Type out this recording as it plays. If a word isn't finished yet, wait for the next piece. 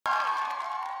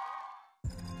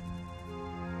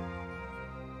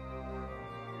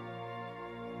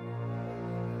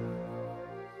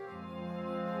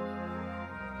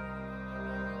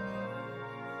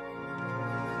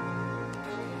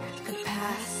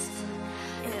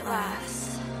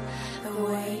lasts. The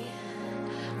way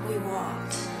we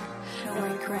walked, no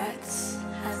regrets,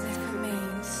 as if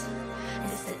remains.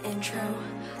 It's the intro,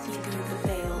 see through the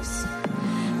veils.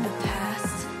 The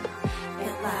past,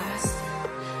 it lasts.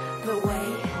 The way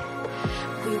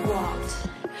we walked,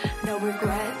 no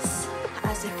regrets,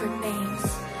 as it remains.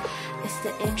 It's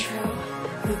the intro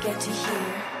you get to hear.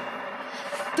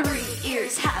 3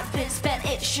 years have been spent,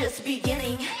 it's just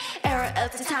beginning. Era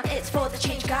of the time, it's for the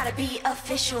change, gotta be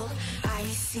official. I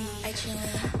see, ICHILLIN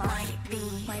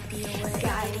might be a way,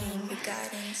 guiding,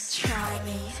 try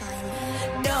me.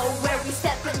 Nowhere we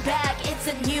stepping back, it's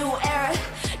a new era.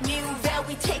 New veil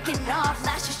we taking off,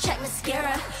 lashes check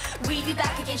mascara. We be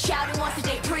back again shouting once a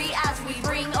day, pre as we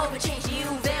bring over change. New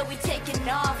veil we taking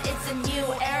off, it's a new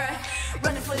era.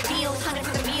 Running for the deals, hunting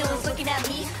for the meals. Looking at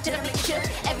me, did I make a shift?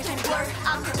 Every time you blur,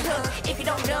 I'm the hook. If you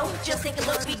don't know, just take a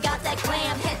look. We got that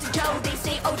glam, head to toe. They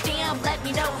say, oh damn, let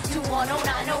me know.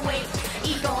 21098,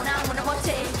 ego on when I'm on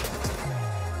tape.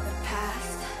 The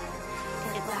past,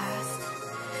 it lasts.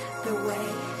 The way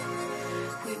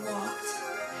we walked,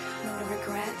 no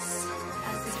regrets,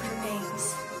 as it remains.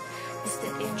 It's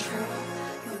the intro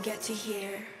you'll get to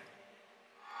hear.